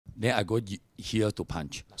then I go here to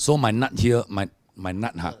punch. So my nut here, my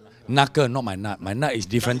nut, knuckle, not my nut. My nut is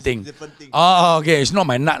different thing. Oh, okay, it's not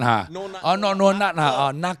my nut, No nut. Oh, no nut,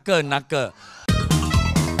 Oh, knuckle.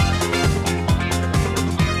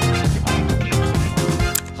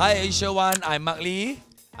 Hi, AsiaOne. I'm Mark Lee.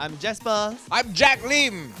 I'm Jaspers. I'm Jack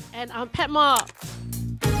Lim. And I'm Pat Ma.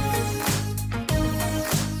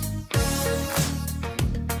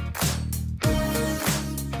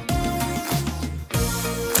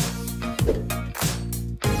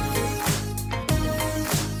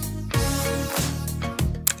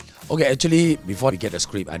 Okay, actually, before we get the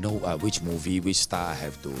script, I know which movie, which star I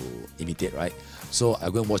have to imitate, right? So I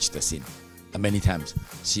go and watch the scene many times.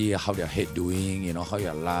 See how their head doing, you know, how they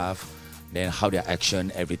laugh, then how their action,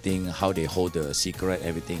 everything, how they hold the secret,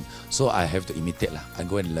 everything. So I have to imitate lah. I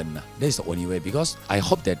go and learn lah. That is the only way, because I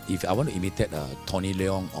hope that if I want to imitate Tony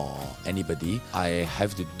Leung or anybody, I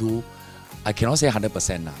have to do, I cannot say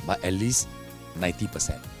 100% lah, but at least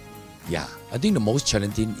 90%. Yeah, I think the most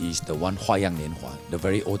challenging is the one 花样年华, the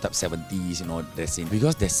very old type 70s, you know, that scene.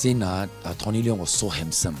 Because that scene, Tony Leung was so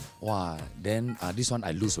handsome. Wow, then this one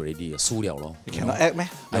I lose already, 输了咯. You cannot act, man.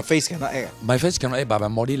 Your face cannot act. My face cannot act, but my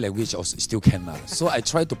body language still can. So I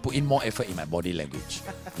try to put in more effort in my body language.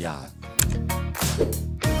 Yeah.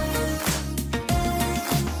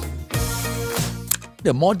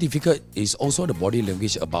 The more difficult is also the body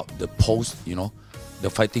language about the pose, you know. The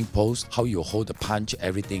fighting pose, how you hold the punch,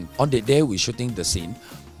 everything. On the day we're shooting the scene,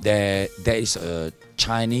 there is a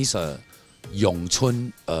Chinese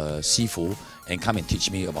Yongchun Sifu and come and teach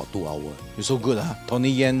me about 2 hours. You're so good, huh? Tony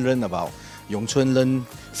Yan learn about Yongchun learn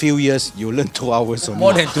few years, you learn 2 hours only.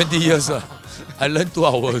 More than 20 years. I learned 2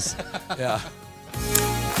 hours. Yeah.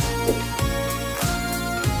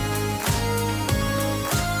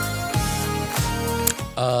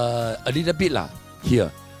 A little bit lah here.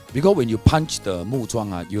 Because when you punch the 木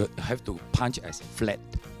桩, you have to punch as flat,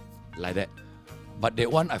 like that. But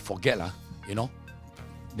that one I forget lah, you know.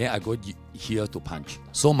 Then I go here to punch.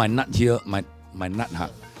 So my nut here, my nut,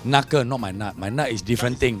 knuckle, not my nut. My nut is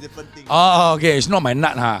different thing. Oh, okay, it's not my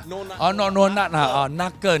nut, No nut. Oh, no nut, Oh,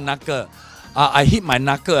 knuckle. I hit my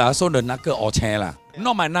knuckle, so the knuckle all chair lah.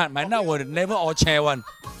 Not my nut. My nut will never all chair one.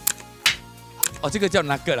 哦，这个叫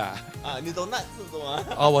nugget 啦。啊，你懂 nut 是什么？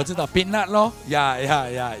哦，我知道 peanut 咯。Yeah.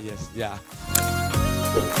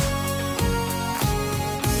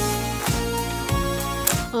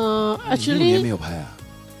 Actually 没有拍啊。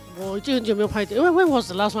我已经很久没有拍电，因为 when was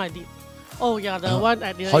the last one I did? Oh yeah, the one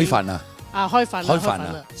I did. 開飯啊！開飯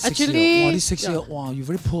啦。Actually， 哇，你6 years，哇 ，you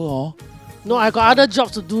very poor 哦。No, I got other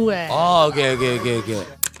jobs to do 誒。哦，okay.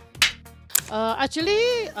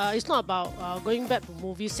 Actually, it's not about going back to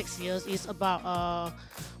movies 6 years. It's about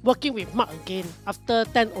working with Mark again after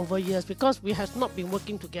 10 over years, because we have not been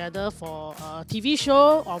working together for a TV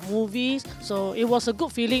show or movies. So it was a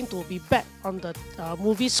good feeling to be back on the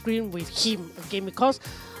movie screen with him again, because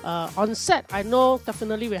on set, I know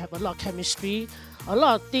definitely we have a lot of chemistry. A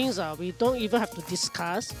lot of things we don't even have to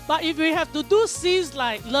discuss. But if we have to do scenes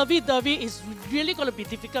like lovey-dovey, it's really going to be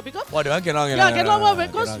difficult, because cannot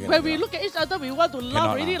because when we look at each other, we want to laugh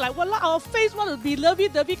already. Like, well, our face want to be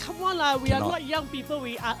lovey-dovey. Come on, we are not young people.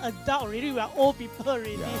 We are adult already. We are old people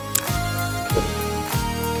already.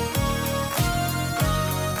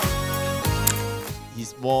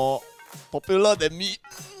 He's more popular than me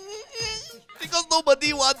because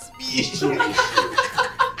nobody wants me.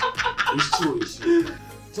 It's true.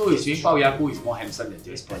 So it's mean Bao Ya Gu is more handsome than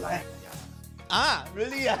Jaspers. Ah,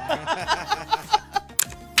 really?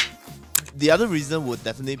 The other reason would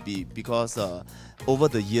definitely be because over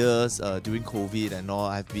the years, during COVID and all,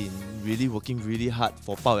 I've been really working really hard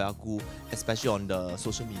for Bao Ya Gu, especially on the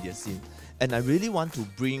social media scene. And I really want to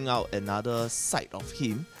bring out another side of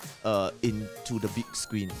him into the big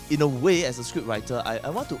screen. In a way, as a scriptwriter, I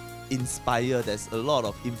want to inspire. There's a lot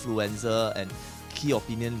of influencer and key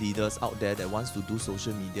opinion leaders out there that wants to do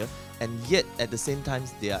social media, and yet at the same time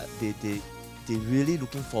they really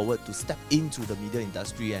looking forward to step into the media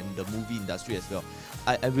industry and the movie industry as well.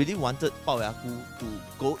 I really wanted Bao Ya Gu to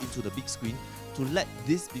go into the big screen to let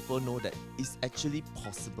these people know that it's actually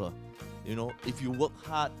possible. You know, if you work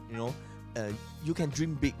hard, you know, you can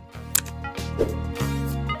dream big.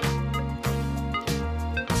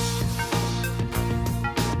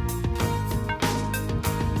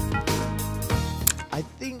 I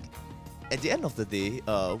think at the end of the day,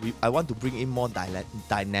 I want to bring in more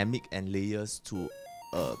dynamic and layers to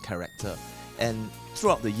a character. And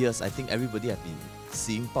throughout the years, I think everybody has been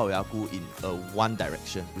seeing Bao Ya Gu in one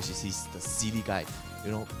direction, which is he's the silly guy.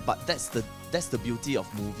 you know. But that's the beauty of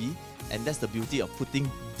movie, and that's the beauty of putting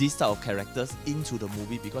these type of characters into the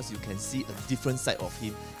movie, because you can see a different side of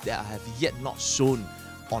him that I have yet not shown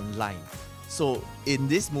online. So in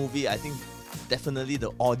this movie, I think definitely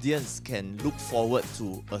the audience can look forward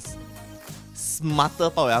to a smarter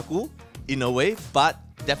Bao Ya Gu in a way, but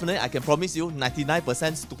definitely I can promise you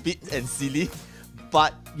 99% stupid and silly,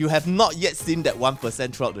 but you have not yet seen that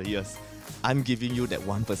 1% throughout the years. I'm giving you that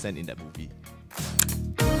 1% in that movie.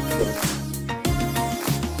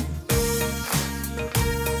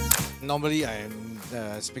 Normally, I am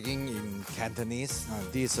speaking in Cantonese.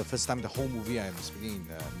 This is the first time the whole movie I am speaking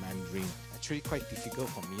in Mandarin. Actually, quite difficult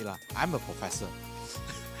for me lah. I'm a professor.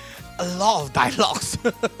 A lot of dialogues.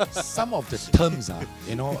 Some of the terms,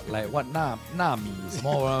 you know, like what na mi,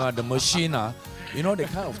 small the machine, you know, the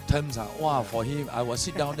kind of terms wow, for him, I will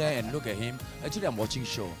sit down there and look at him. Actually, I'm watching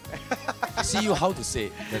show. See you how to say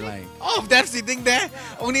it, the line. All of them sitting there,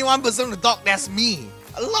 only one person to talk, that's me.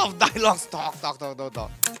 A lot of dialogues, talk.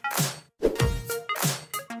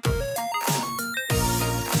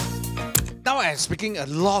 Now I'm speaking a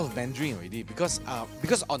lot of Mandarin already because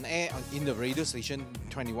on air in the radio station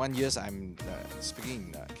 21 years I'm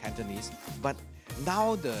speaking Cantonese, but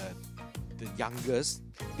now the youngest,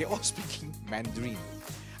 they're all speaking Mandarin.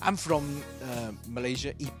 I'm from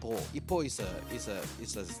Malaysia, Ipoh. Ipoh is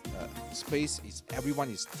a space. Everyone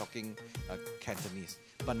is talking Cantonese,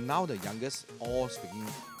 but now the youngest all speaking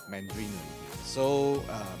Mandarin already. So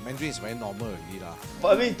Mandarin is very normal already lah.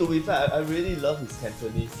 But I mean, to be fair, I really love his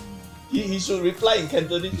Cantonese. He should reply in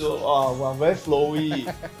Cantonese. Oh, wow, very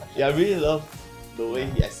flowy. Yeah, I really love the way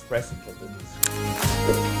he expressed in Cantonese.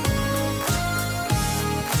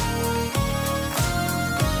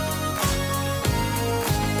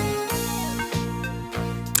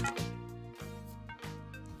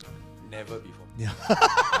 Never before. Yeah.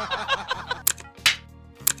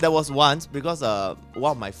 There was once because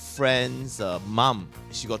one of my friends' mom,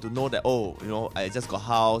 she got to know that, oh, you know, I just got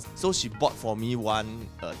house, so she bought for me one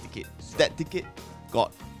ticket. That ticket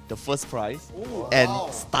got the first prize and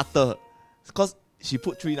starter, because she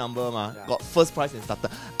put 3 numbers, got first prize and starter.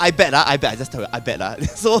 I bet, I just tell you, I bet.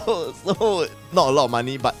 So not a lot of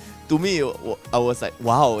money, but to me, I was like,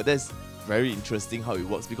 wow, that's very interesting how it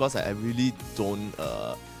works, because I really don't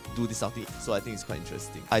do this something, so I think it's quite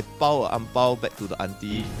interesting. I bao an bao back to the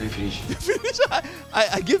auntie. Finish.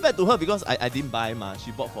 I give back to her because I didn't buy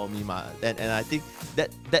she bought for me and I think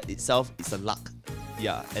that itself is a luck.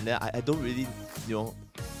 Yeah, and then I don't really, you know,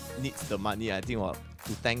 need the money. I think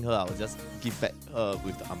to thank her, I will just give back her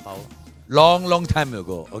with the ang bao. Long time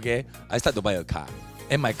ago, okay, I start to buy a car,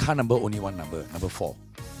 and my car number only one number 4.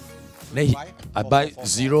 Then I buy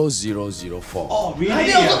 0004. Oh, really?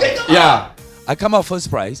 Yeah. I come out first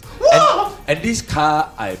prize, and this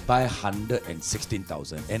car I buy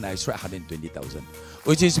 116,000, and I strike 120,000,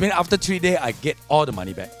 which is mean after 3 days I get all the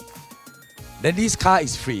money back. Then this car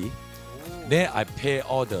is free. Then I pay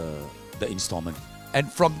all the installment,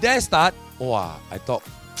 and from there start, wow, I thought,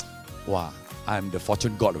 wow, I'm the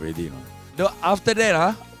fortune god already. You know. After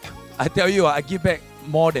that, I tell you, I give back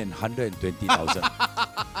more than 120,000.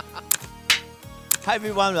 Hi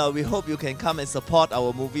everyone, we hope you can come and support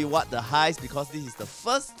our movie What the Heist, because this is the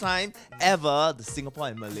first time ever the Singapore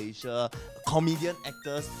and Malaysia comedian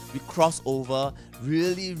actors, we cross over,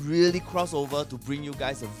 really cross over to bring you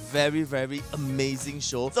guys a very amazing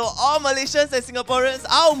show. So all Malaysians and Singaporeans,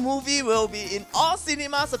 our movie will be in all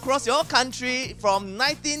cinemas across your country from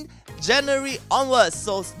 19 January onwards.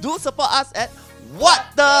 So do support us at What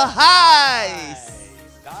the Heist!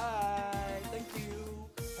 Bye. Thank you.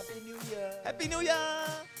 Happy New Year. Happy New Year!